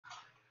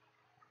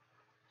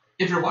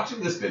If you're watching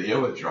this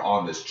video, if you're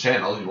on this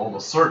channel, you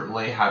almost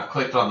certainly have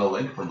clicked on the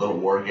link for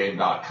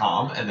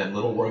littlewargame.com and then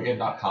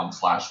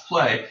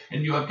littlewargame.com/play,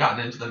 and you have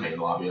gotten into the main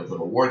lobby of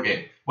Little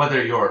Wargame.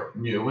 Whether you're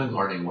new and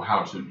learning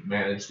how to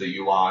manage the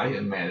UI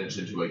and manage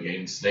into a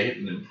game state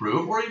and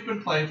improve, or you've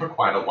been playing for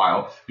quite a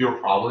while, you're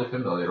probably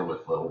familiar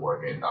with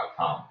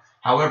littlewargame.com.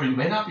 However, you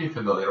may not be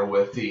familiar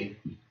with the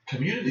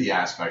community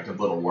aspect of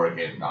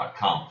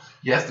littlewargame.com.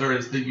 Yes, there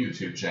is the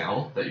YouTube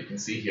channel that you can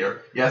see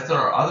here. Yes, there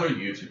are other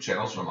YouTube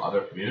channels from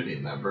other community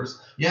members.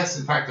 Yes,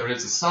 in fact, there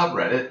is a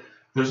subreddit.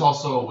 There's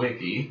also a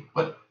wiki.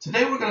 But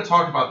today we're going to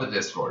talk about the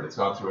Discord. It's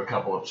gone through a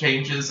couple of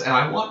changes, and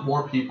I want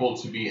more people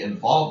to be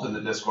involved in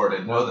the Discord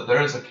and know that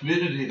there is a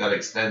community that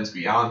extends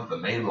beyond the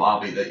main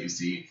lobby that you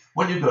see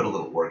when you go to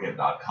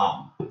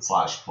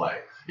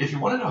littlewargame.com/play. If you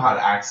want to know how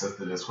to access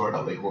the Discord,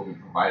 a link will be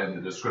provided in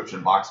the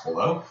description box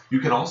below.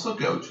 You can also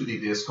go to the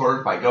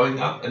Discord by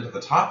going up into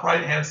the top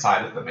right-hand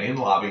side of the main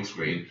lobby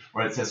screen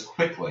where it says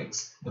Quick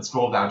Links and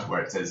scroll down to where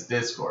it says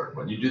Discord.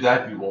 When you do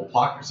that, you will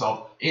plop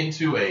yourself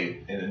into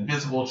an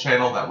invisible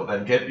channel that will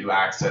then give you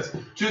access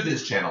to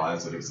this channel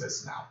as it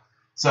exists now.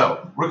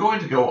 So we're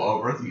going to go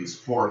over these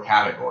four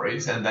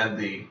categories and then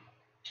these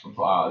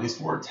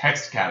four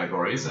text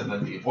categories and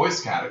then the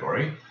voice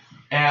category.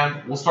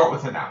 And we'll start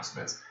with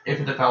announcements.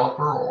 If a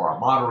developer or a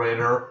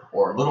moderator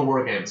or a Little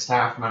Wargame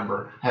staff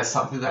member has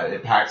something that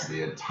impacts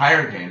the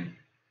entire game,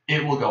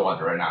 it will go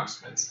under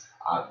announcements.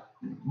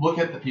 Look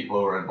at the people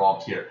who are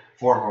involved here.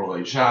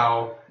 Formerly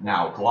Zhao,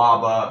 now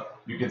Glaba.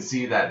 You can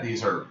see that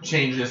these are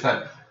changes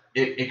that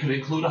it could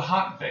include a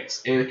hotfix.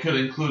 It could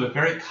include a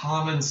very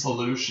common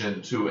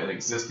solution to an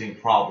existing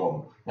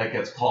problem that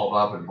gets called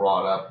up and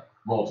brought up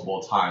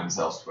multiple times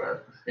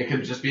elsewhere. It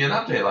could just be an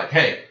update like,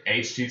 hey,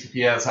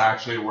 HTTPS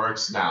actually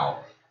works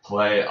now.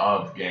 Play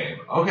of game.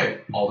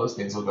 Okay, all those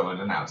things will go in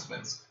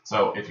announcements.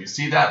 So if you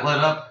see that lit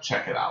up,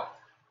 check it out.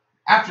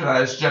 After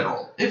that is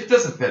general. If it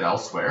doesn't fit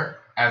elsewhere,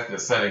 as the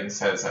setting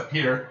says up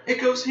here,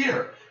 it goes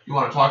here. You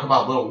want to talk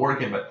about Little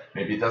Wargame, but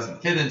maybe it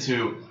doesn't fit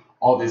into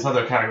all these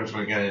other categories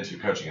we're getting into,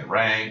 coaching and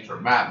ranked or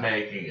map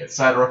making,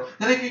 etc.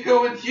 Then it could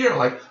go in here.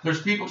 Like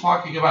there's people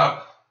talking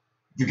about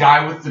the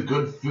guy with the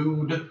good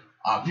food.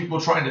 People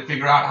trying to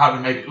figure out how to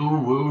make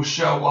Uwu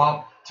show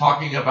up,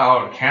 talking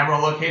about camera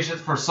locations.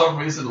 For some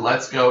reason,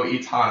 Let's Go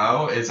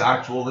Itano is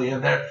actually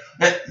in there.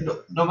 But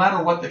no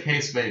matter what the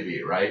case may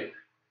be, right?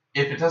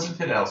 If it doesn't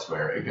fit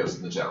elsewhere, it goes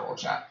in the general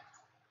chat.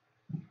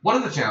 One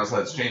of the channels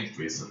that's changed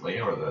recently,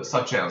 or the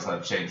sub-channels that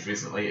have changed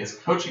recently, is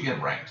coaching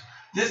and ranked.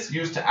 This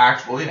used to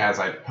actually, as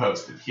I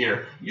posted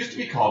here, used to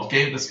be called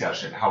game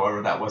discussion.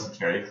 However, that wasn't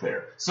very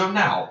clear. So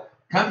now,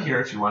 come here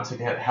if you want to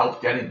get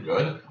help getting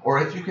good, or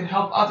if you can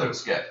help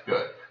others get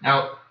good.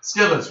 Now,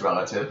 skill is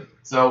relative,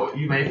 so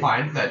you may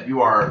find that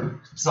you are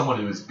someone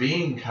who is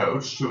being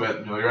coached, you're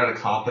at a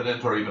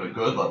competent or even a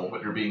good level,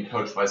 but you're being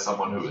coached by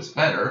someone who is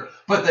better,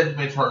 but then you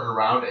may turn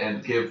around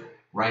and give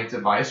ranked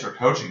advice or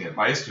coaching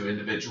advice to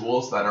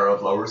individuals that are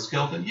of lower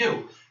skill than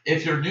you.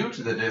 If you're new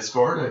to the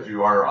Discord, if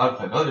you are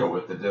unfamiliar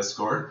with the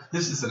Discord,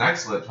 this is an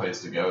excellent place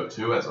to go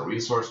to as a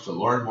resource to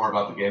learn more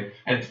about the game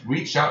and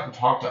reach out and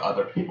talk to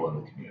other people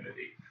in the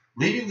community.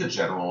 Leaving the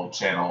general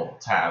channel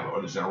tab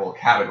or the general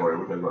category,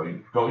 we're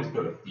going to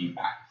go to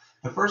feedback.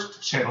 The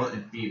first channel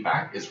in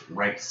feedback is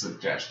ranked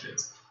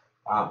suggestions.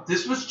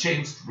 This was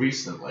changed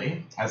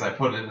recently, as I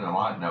put in an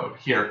odd note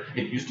here.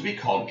 It used to be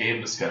called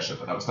game discussion,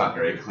 but that was not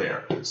very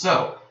clear.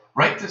 So,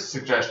 ranked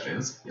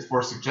suggestions is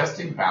for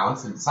suggesting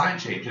balance and design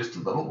changes to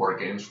Little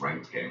Wargame's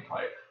ranked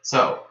gameplay.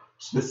 So,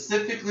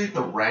 specifically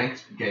the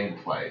ranked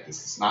gameplay.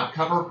 This does not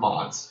cover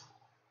mods,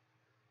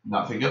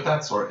 nothing of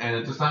that sort, and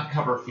it does not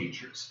cover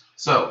features.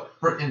 So,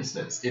 for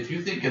instance, if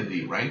you think in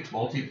the ranked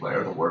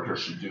multiplayer the worker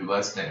should do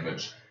less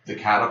damage, the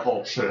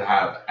catapult should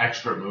have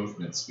extra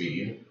movement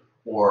speed,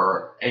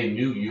 or a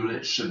new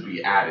unit should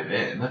be added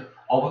in,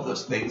 all of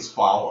those things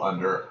fall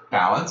under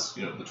balance,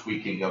 the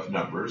tweaking of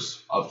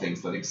numbers of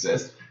things that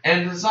exist,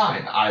 and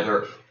design,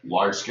 either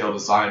large-scale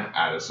design,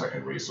 add a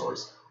second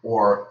resource,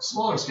 or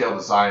smaller-scale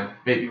design,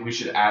 maybe we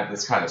should add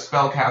this kind of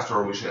spellcaster,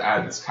 or we should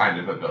add this kind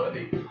of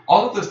ability.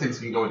 All of those things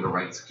can go into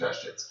ranked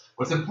suggestions.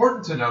 What's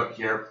important to note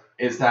here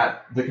is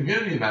that the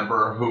community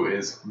member who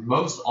is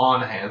most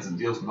on hands and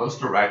deals most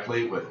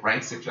directly with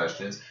ranked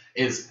suggestions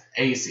is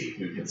AC,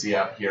 who you can see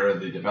up here in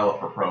the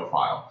developer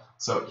profile.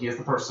 So he is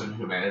the person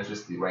who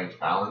manages the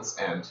ranked balance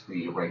and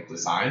the ranked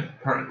design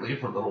currently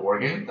for Little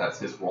Wargame. That's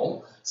his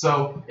role.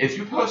 So if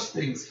you post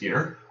things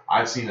here,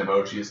 I've seen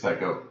emojis that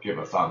go give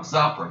a thumbs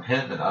up from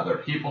him and other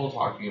people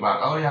talking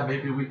about, oh yeah,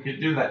 maybe we could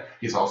do that.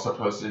 He's also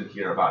posted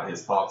here about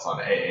his thoughts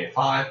on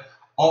AA5.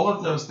 All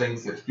of those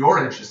things, if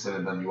you're interested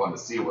in them, you want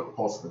to see what the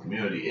pulse of the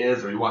community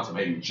is, or you want to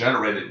maybe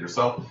generate it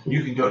yourself,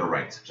 you can go to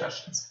ranked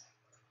suggestions.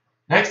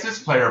 Next is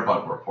player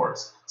bug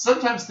reports.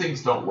 Sometimes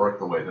things don't work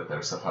the way that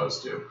they're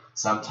supposed to.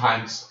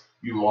 Sometimes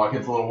you log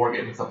into Little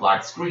Wargame, it's a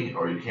black screen,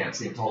 or you can't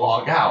seem to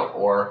log out,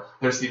 or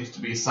there seems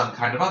to be some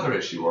kind of other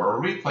issue, or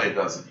a replay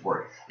doesn't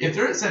work. If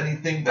there is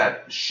anything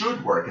that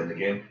should work in the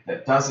game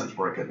that doesn't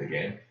work in the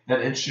game,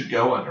 then it should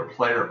go under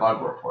Player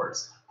Bug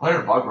Reports.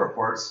 Player Bug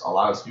Reports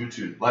allows you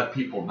to let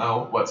people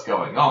know what's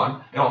going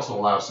on. It also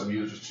allows some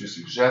users to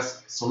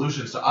suggest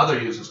solutions to other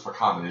users for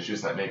common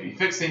issues that may be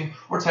fixing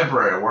or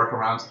temporary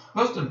workarounds.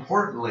 Most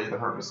importantly, the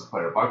purpose of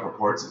Player Bug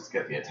Reports is to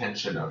get the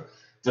attention of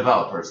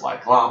developers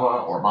like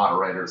Lava or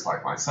moderators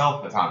like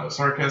myself, Matano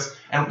Circus,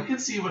 and we can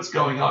see what's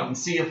going on and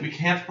see if we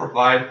can't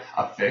provide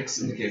a fix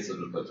in the case of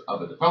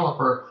a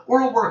developer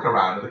or a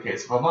workaround in the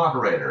case of a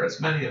moderator, as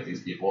many of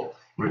these people,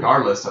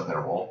 regardless of their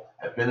role,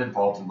 have been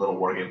involved in Little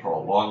Wargame for a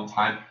long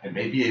time and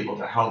may be able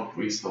to help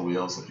grease the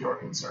wheels of your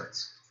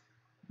concerns.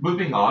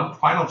 Moving on,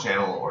 final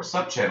channel or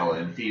sub-channel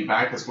in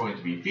feedback is going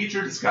to be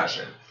feature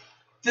discussion.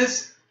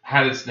 This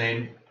had its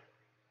name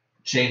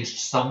changed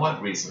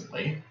somewhat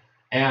recently,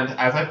 and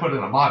as I put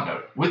in a mod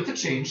note, with the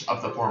change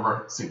of the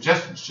former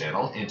suggestions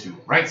channel into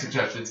ranked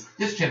suggestions,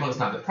 this channel is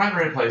now the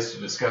primary place to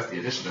discuss the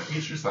addition of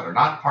features that are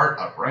not part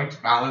of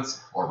ranked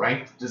balance or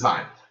ranked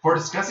design, for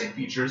discussing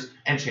features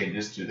and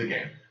changes to the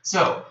game.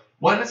 So,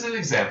 what is an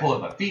example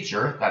of a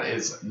feature that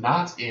is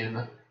not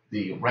in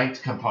the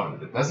ranked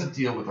component? It doesn't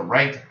deal with the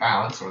ranked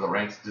balance or the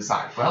ranked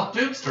design. Well,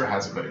 Doomster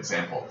has a good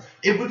example.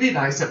 It would be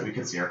nice if we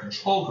could see our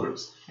control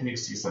groups, and you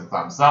see some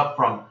thumbs up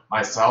from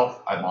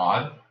myself, a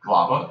mod,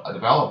 Glava, a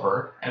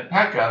developer, and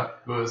Pekka,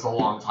 who is a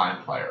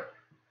longtime player.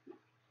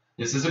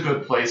 This is a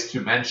good place to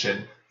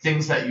mention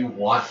things that you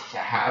want to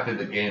have in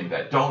the game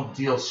that don't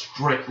deal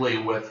strictly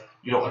with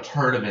a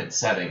tournament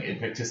setting.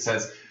 Invictus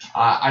says,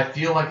 I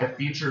feel like a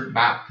featured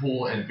map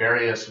pool in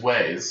various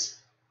ways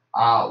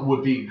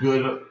would be a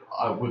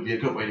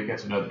good way to get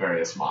to know the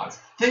various mods.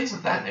 Things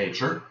of that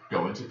nature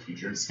go into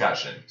feature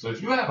discussion. So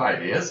if you have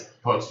ideas,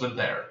 post them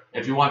there.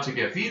 If you want to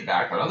give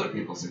feedback on other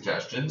people's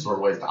suggestions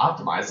or ways to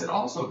optimize it,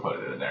 also put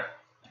it in there.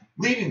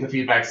 Leaving the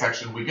feedback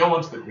section, we go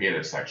into the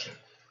creative section.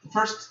 The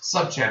first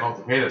sub-channel of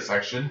the creative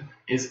section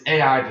is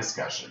AI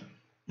discussion.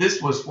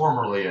 This was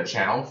formerly a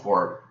channel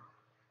for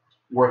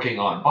working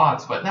on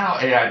bots, but now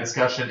AI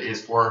discussion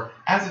is for,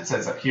 as it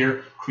says up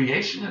here,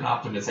 creation and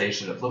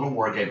optimization of Little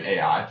Wargame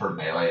AI for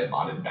Melee and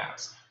modded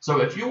maps.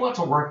 So if you want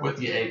to work with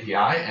the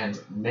API and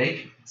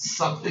make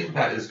something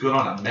that is good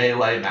on a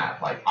Melee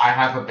map, like I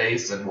have a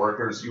base and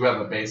workers, you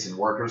have a base and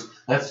workers,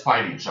 let's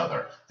fight each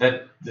other,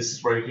 then this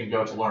is where you can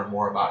go to learn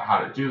more about how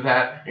to do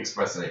that,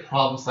 express any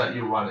problems that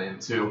you run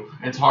into,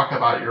 and talk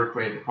about your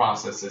creative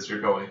process as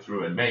you're going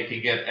through and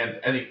making it, and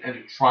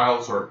any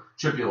trials or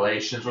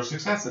tribulations or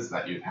successes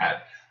that you've had.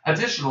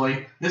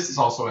 Additionally, this is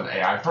also an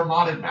AI for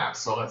modded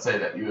maps. So let's say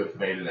that you have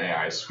made an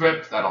AI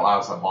script that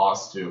allows a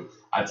boss to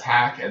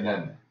attack and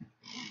then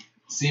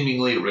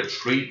seemingly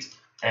retreat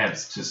and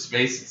to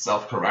space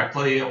itself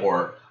correctly,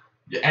 or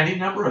any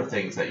number of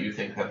things that you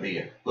think that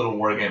the Little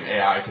Wargame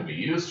AI can be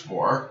used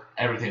for,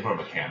 everything from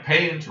a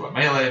campaign to a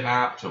Melee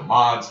map to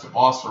mods to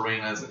boss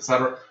arenas,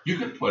 etc. You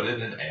can put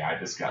it in AI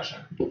discussion.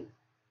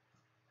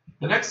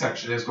 The next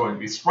section is going to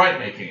be sprite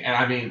making, and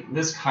I mean,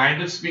 this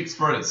kind of speaks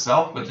for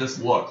itself, but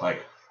just look,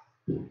 like,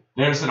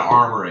 there's an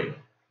armory,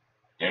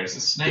 there's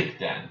a snake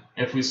den.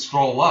 If we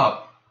scroll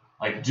up,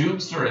 like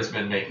Doomster has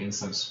been making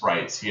some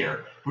sprites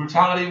here.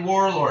 Brutality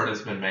Warlord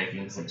has been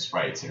making some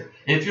sprites here.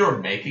 If you're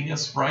making a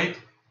sprite,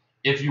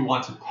 if you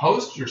want to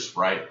post your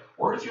sprite,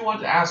 or if you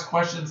want to ask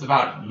questions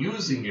about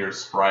using your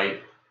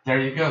sprite, there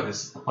you go.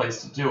 This is the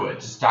place to do it.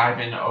 Just dive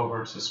in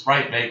over to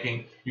sprite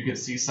making. You can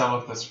see some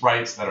of the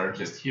sprites that are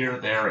just here,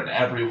 there, and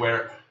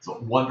everywhere. It's a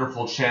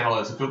wonderful channel.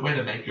 It's a good way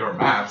to make your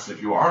maps.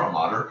 If you are a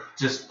modder,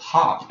 just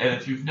pop. And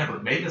if you've never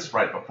made a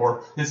sprite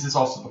before, this is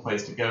also the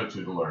place to go to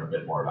learn a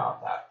bit more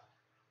about that.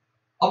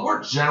 A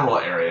more general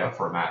area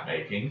for map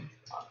making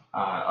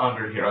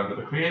under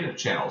the creative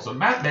channel. So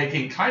map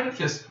making kind of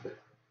just,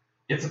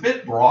 it's a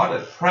bit broad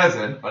at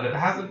present, but it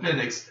hasn't been,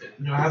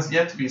 has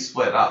yet to be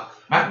split up.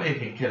 Map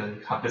making can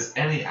encompass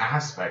any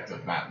aspect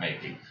of map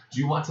making. Do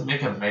you want to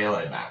make a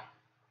Melee map?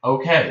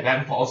 Okay,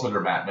 that falls under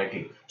map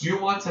making. Do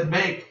you want to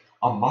make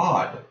a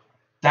mod?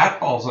 That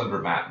falls under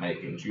map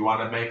making. Do you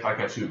want to make like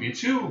a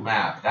 2v2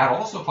 map? That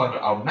also falls under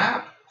a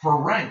map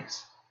for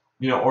ranked,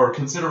 or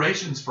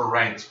considerations for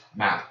ranked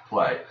map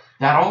play.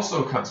 That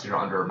also comes here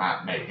under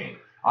map making.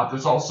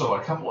 There's also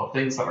a couple of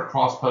things that are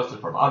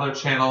cross-posted from other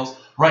channels.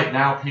 Right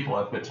now, people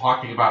have been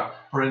talking about,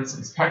 for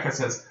instance, Pekka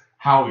says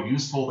how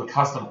useful the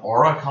custom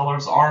aura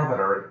colors are that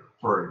are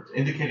for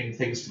indicating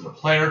things to the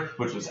player,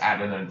 which was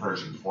added in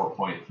version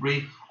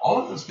 4.3.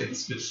 All of those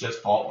things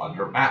just fall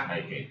under map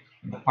making.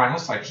 And the final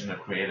section of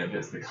creative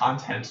is the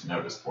content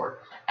notice board.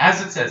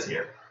 As it says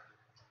here,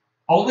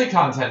 only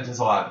content is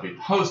allowed to be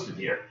posted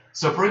here.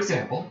 So, for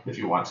example, if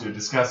you want to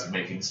discuss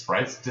making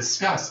sprites,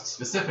 discuss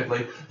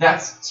specifically,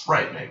 that's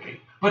sprite making.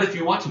 But if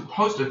you want to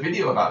post a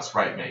video about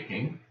sprite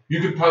making,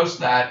 you could post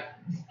that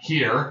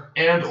here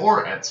and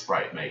or at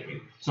sprite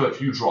making. So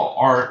if you draw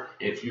art,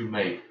 if you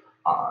make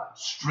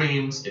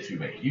streams, if you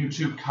make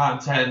YouTube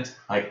content,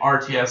 like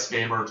RTS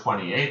Gamer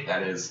 28,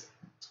 that is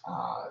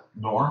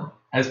Norm,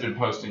 has been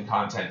posting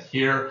content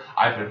here.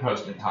 I've been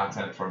posting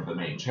content from the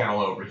main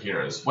channel over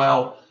here as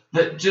well.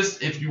 That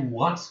just, if you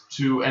want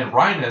to, and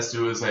Rhinus,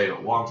 who is a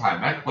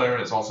longtime mech player,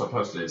 has also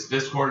posted his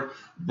Discord,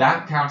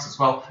 that counts as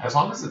well, as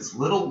long as it's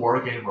Little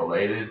Wargame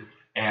related,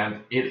 and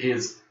it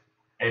is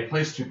a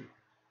place to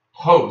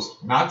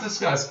post, not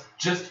discuss,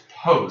 just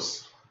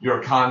post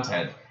your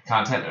content.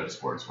 Content notice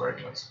board is where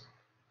it goes.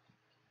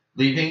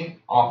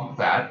 Leaving off of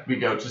that, we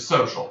go to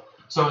social.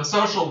 So in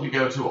social, we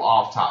go to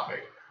off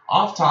topic.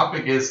 Off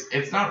topic is,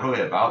 it's not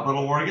really about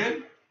Little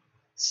Wargame,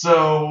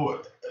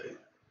 so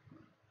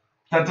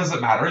that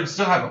doesn't matter. You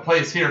still have a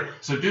place here.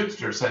 So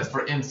Doomster says,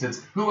 for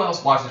instance, who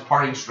else watches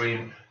Parting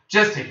Stream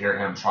just to hear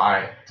him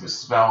try to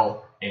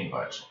spell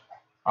English?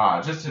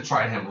 Just to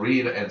try him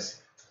read and...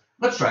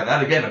 Let's try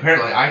that again.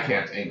 Apparently I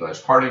can't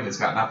English. Parting has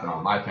got nothing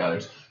on my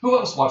failures. Who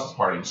else watches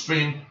Parting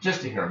Stream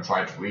just to hear him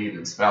try to read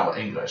and spell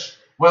English?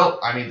 Well,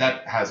 I mean,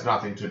 that has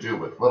nothing to do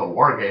with Little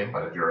Wargame,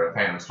 but if you're a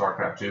fan of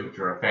StarCraft 2, if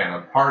you're a fan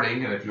of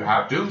Parting, and if you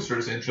have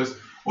Doomster's interest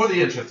or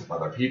the interest of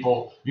other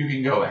people, you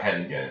can go ahead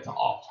and get into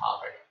off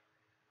topic.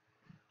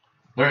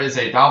 There is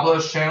a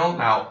Dablos channel.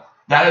 Now,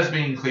 that is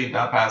being cleaned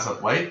up as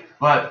of late,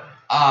 but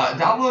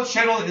Dablos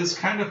channel is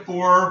kind of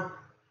for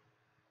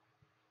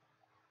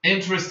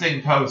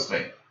interesting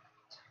posting.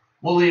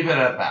 We'll leave it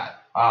at that.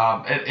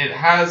 It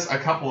has a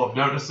couple of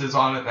notices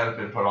on it that have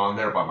been put on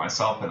there by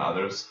myself and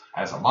others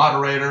as a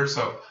moderator,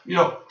 so,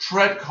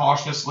 tread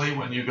cautiously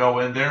when you go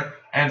in there,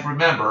 and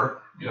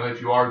remember,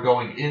 if you are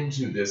going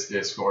into this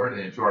Discord,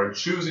 and if you are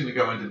choosing to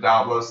go into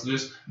Dablos,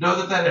 just know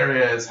that that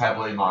area is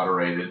heavily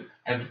moderated,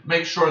 and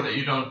make sure that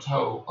you don't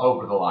toe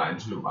over the line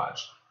too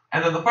much.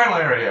 And then the final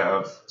area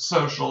of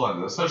social,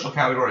 and the social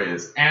category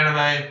is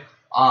anime.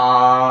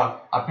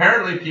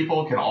 Apparently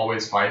people can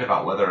always fight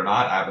about whether or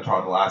not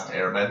Avatar: The Last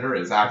Airbender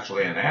is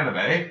actually an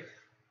anime,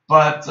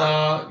 but,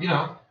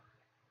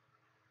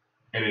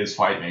 it is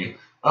Fight Me.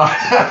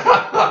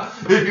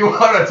 If you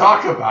want to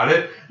talk about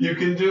it, you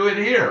can do it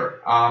here.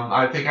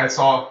 I think I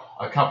saw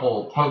a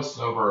couple posts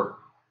over,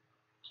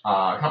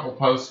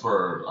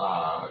 for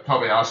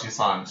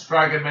Kobayashi-san's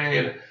Dragon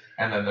Maid,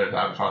 and then there's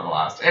Avatar: The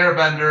Last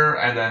Airbender,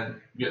 and then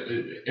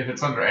if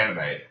it's under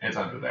anime, it's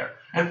under there.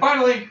 And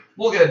finally,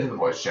 we'll get into the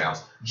voice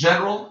channels.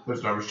 General,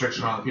 there's no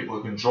restriction on the people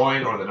who can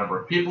join or the number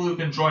of people who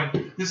can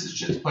join. This is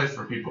just a place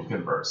for people to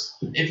converse.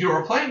 If you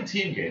are playing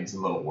team games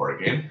in Little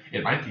Wargame,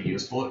 it might be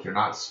useful if you're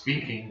not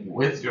speaking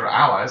with your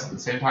allies at the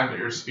same time that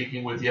you're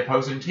speaking with the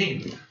opposing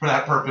team. For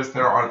that purpose,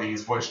 there are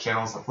these voice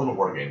channels of Little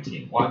Wargame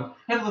Team 1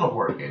 and Little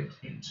Wargame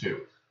Team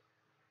 2.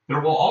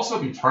 There will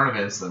also be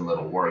tournaments in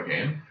Little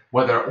Wargame,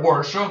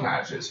 or show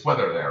matches,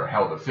 whether they're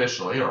held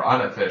officially or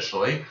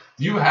unofficially.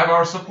 You have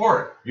our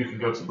support. You can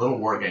go to Little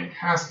Wargame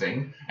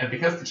Casting, and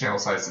because the channel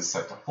size is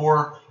set to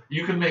 4,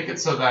 you can make it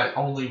so that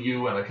only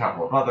you and a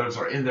couple of others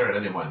are in there at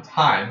any one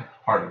time.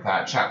 Part of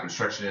that chat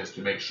restriction is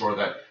to make sure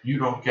that you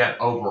don't get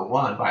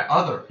overrun by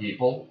other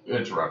people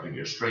interrupting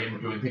your stream or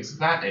doing things of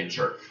that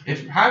nature.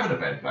 If you have an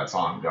event that's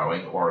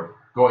ongoing or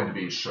going to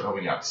be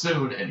showing up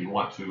soon, and you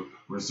want to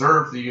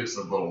reserve the use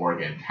of Little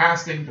Wargame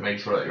Casting to make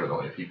sure that you're the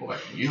only people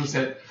that can use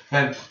it,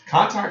 then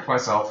contact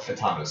myself at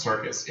Thomas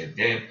Circus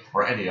in-game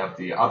or any of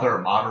the other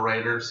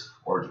moderators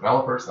or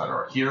developers that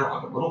are here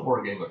on the Little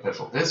Wargame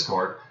official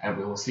Discord, and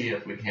we will see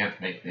if we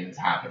can't make things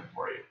happen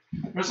for you.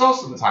 There's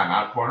also the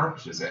Timeout corner,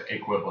 which is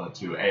equivalent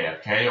to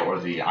AFK, or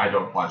the I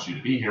don't want you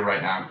to be here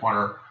right now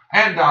corner,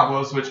 and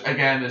Dablos, which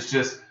again is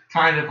just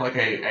kind of like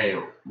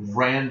a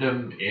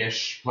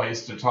random-ish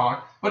place to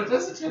talk, but it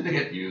doesn't tend to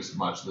get used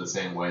much the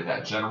same way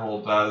that General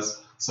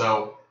does.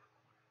 So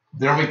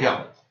there we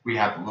go. We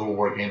have the Little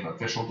Wargame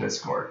official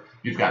Discord.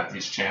 You've got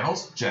these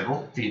channels: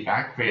 General,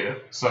 Feedback,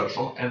 Creative,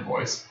 Social, and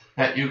Voice,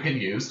 that you can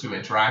use to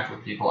interact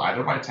with people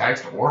either by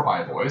text or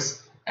by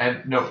voice,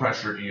 and no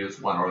pressure to use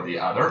one or the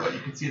other, but you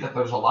can see that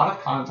there's a lot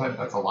of content,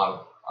 that's a lot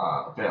of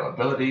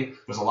availability.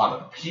 There's a lot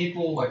of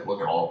people, like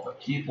look at all of the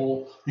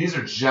people. These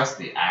are just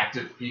the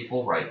active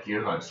people right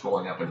here that I'm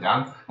scrolling up and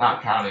down,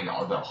 not counting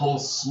the whole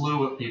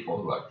slew of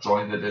people who have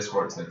joined the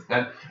Discord since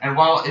then. And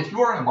while if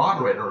you are a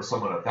moderator or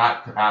someone of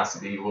that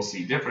capacity, you will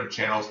see different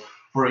channels.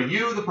 For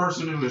you, the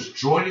person who is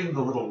joining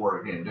the Little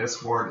Wargame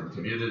Discord and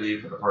community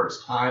for the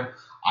first time,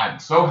 I'm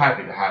so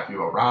happy to have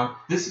you around.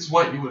 This is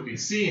what you would be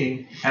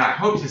seeing, and I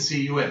hope to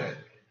see you in it.